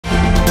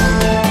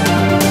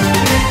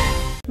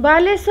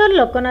बालेश्वर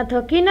लोकनाथ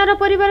किन्नर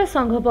परिवार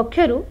संघ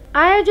पक्षरु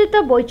आयोजित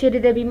बैचरी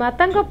देवी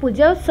माता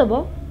पूजा उत्सव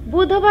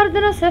बुधवार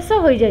दिन शेष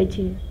हो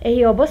जाइछि।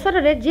 एही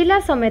अवसर में जिला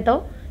समेत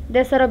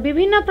देशर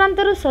विभिन्न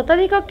प्रांतरु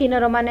शताधिक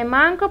किन्नर माने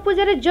मां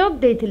पूजा जोग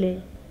देइथिले।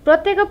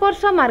 प्रत्येक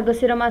वर्ष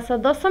मार्गशीर मास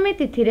दशमी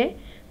तिथि रे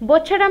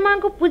बछड़ा मां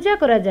को पूजा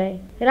करा जाए।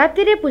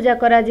 राति रे पूजा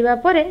करा जिबा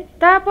परे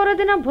ता पर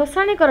दिन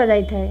भसाणी करा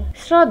जाय थाए।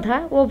 श्रद्धा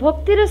और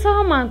भक्तिर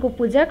सह मां को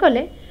पूजा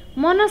कले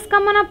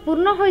मनस्कामना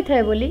पूर्ण होई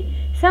थाए बोली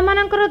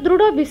समानकर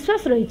दृढ़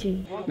विश्वास रही।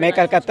 मैं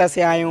कलकत्ता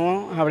से आई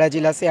हूँ, हावड़ा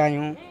जिला से आई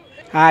हूँ।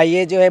 हाँ,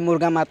 ये जो है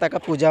मुर्गा माता का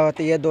पूजा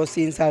होती है,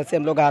 2-3 साल से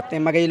हम लोग आते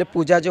हैं। मगर ये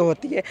पूजा जो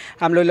होती है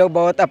हम लोग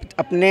बहुत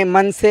अपने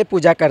मन से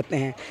पूजा करते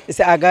हैं।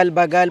 इसे अगल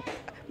बगल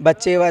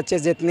बच्चे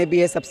जितने भी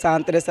है सब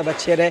शांत रहे, सब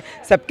अच्छे रहे,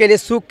 सबके लिए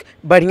सुख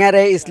बढ़िया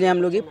रहे, इसलिए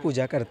हम लोग ये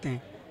पूजा करते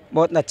हैं।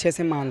 बहुत अच्छे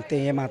से मानते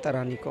हैं ये माता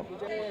रानी को,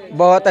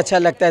 बहुत अच्छा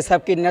लगता है।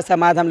 सब किन्नर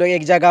समाज हम लोग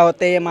एक जगह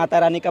होते हैं, माता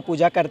रानी का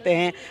पूजा करते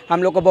हैं।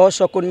 हम लोग को बहुत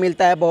सुकून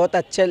मिलता है, बहुत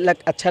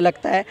अच्छा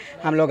लगता है।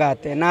 हम लोग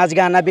आते हैं, नाच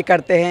गाना भी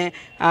करते हैं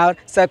और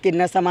सब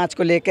किन्नर समाज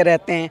को लेकर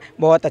रहते हैं।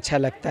 बहुत अच्छा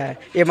लगता है।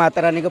 ये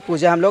माता रानी की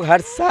पूजा हम लोग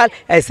हर साल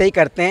ऐसे ही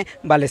करते हैं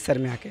बालेश्वर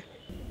में आके।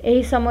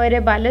 एही समय रे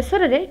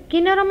बालेश्वर रे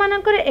किन्नर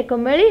मानकर एक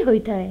मेली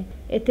होइथाए।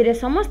 एथिरे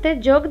समस्ते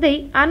जोग देई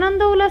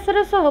आनंद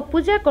उल्लासर सह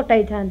पूजा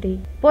कटाई थांती।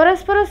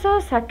 परस्पर सह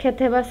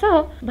साक्षात हेबा सह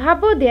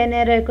भाव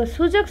दियानेर एक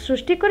सुजोग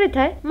सृष्टि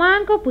करिथाए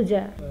मां को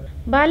पूजा।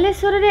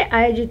 बालेश्वर रे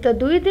आयोजित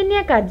 2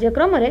 दिनिया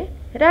कार्यक्रम रे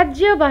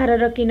राज्य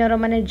बाहरर किन्नर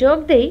माने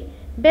जोग देई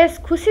बेस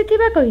खुशी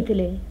थिबा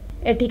कहिथिले।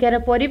 एठिकार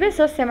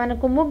परिवेश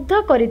सेमानकु मुग्ध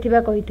करिथिबा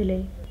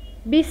कहिथिले।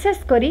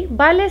 विशेषकर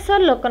बालेश्वर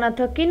लोकनाथ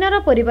किन्नर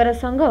परिवार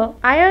संघ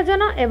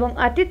आयोजन एवं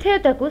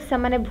आतिथेयता को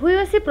सेमाने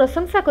भूयसी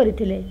प्रशंसा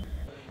करथिले।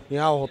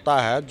 यहाँ होता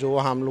है जो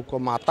हम लोग को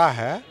माता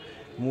है,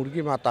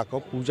 मुर्गी माता को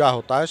पूजा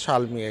होता है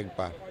साल में एक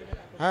बार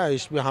है।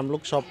 इसमें हम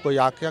लोग सबको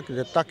आके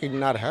जितना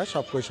किन्नर है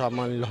सबको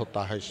शामिल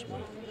होता है। इसमें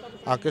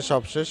आके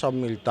सबसे सब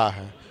मिलता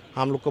है।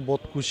 हम लोग को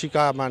बहुत खुशी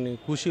का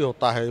खुशी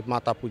होता है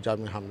माता पूजा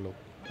में। हम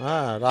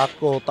लोग रात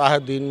को होता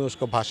है, दिन में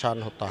उसको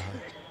भाषण होता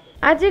है।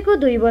 आज को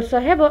 2 वर्ष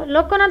हेब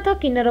लोकनाथ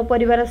किन्नर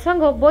परिवार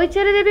संघ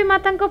बैचरी देवी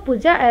माता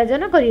पूजा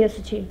आयोजन करि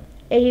आसुछि।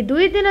 एही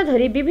 2 दिन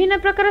धरी विभिन्न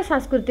प्रकार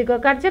सांस्कृतिक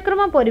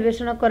कार्यक्रम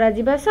परिवेषण करा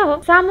जिबा सह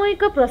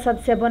सामूहिक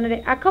प्रसाद सेवन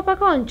रे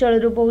आखपाख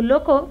अंचल बहु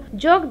लोक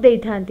जोग देई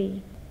थांती।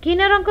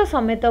 किन्नरक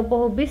समेत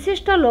बहु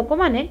विशिष्ट लोक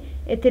माने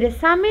एथिरे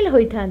शामिल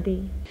होई थांती।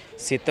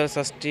 शीतल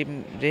षष्ठी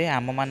रे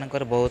आम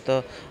मानकर बहुत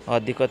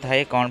अधिक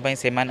थाए। कौन पाई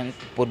से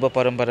पूर्व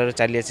परंपरा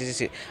चली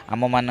आसी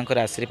आम मानकर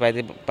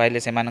आशीर्वाद पाइले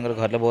से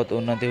घर बहुत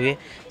उन्नति हुए।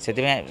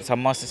 से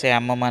समस्त से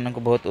आम मान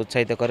को बहुत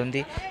उत्साहित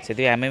करती।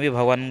 से आम भी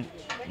भगवान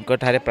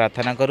ठारे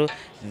प्रार्थना करूँ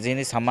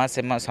जी समाज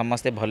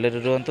समस्ते भले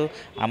रुहतु।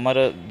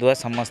 आमर दुआ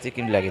समस्ते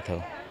कि लगी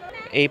था।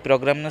 यही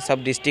प्रोग्राम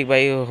सब डिस्ट्रिक्ट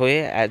वाई हुए।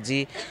 आज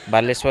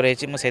बालेश्वर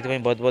होती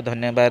बहुत बहुत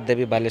धन्यवाद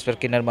देवी बालेश्वर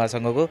किन्नर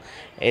महासंघ को।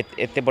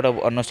 एत बड़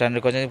अनुष्ठान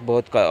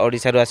बहुत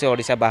ओडिशा आसे,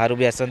 ओडिशा बाहर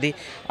भी आसती।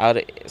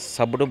 और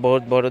सबुठ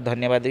बहुत बड़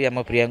धन्यवाद देवी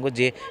आम प्रिया को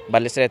जी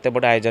बालेश्वर एत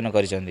बड़ आयोजन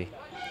कर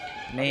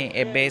नहीं।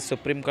 एबे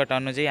सुप्रीम कोर्ट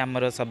अनुଯାयी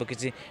आमर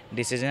सबकि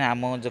डिसीजन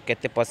आम जो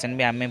केते परसेंट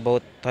भी आम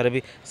बहुत थर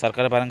भी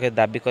सरकार बारंक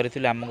दाबी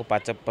करूँ आमको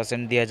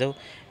 5% दि जाऊ।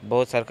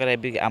 बहुत सरकार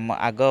ए आम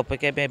आग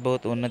अपेक्षा भी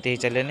बहुत उन्नति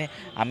हो चलेनि।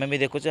 आम भी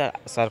देखु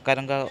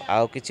सरकार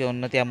आउ कि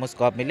उन्नति आम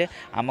स्कोप मिले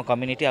आम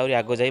कम्युनिटी आगे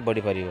आग जा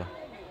बढ़ी पार।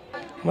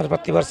 मोर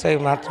प्रतिवर्ष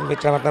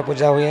बिचरा माता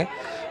पूजा हुए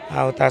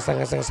आ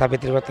संगे संगे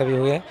सावित्री व्रत भी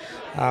हुए।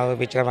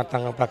 बिचरा माता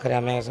पाखे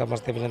आम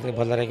समस्ते विनती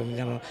भलरे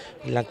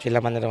पिला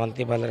मैंने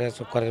रुहति भलरे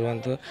सुख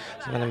रुहतु।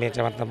 से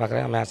बिचरा माता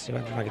पाखे आम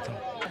आशीर्वाद मागी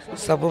था।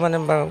 सब मैंने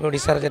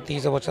ओडिशार जी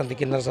सब अच्छा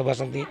किन्नर सब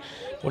आसती।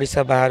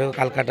 ओडिशा बाहर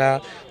कलकाता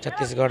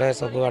छत्तीसगढ़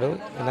सब आड़ू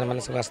किन्नर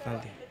मैंने सब आसता।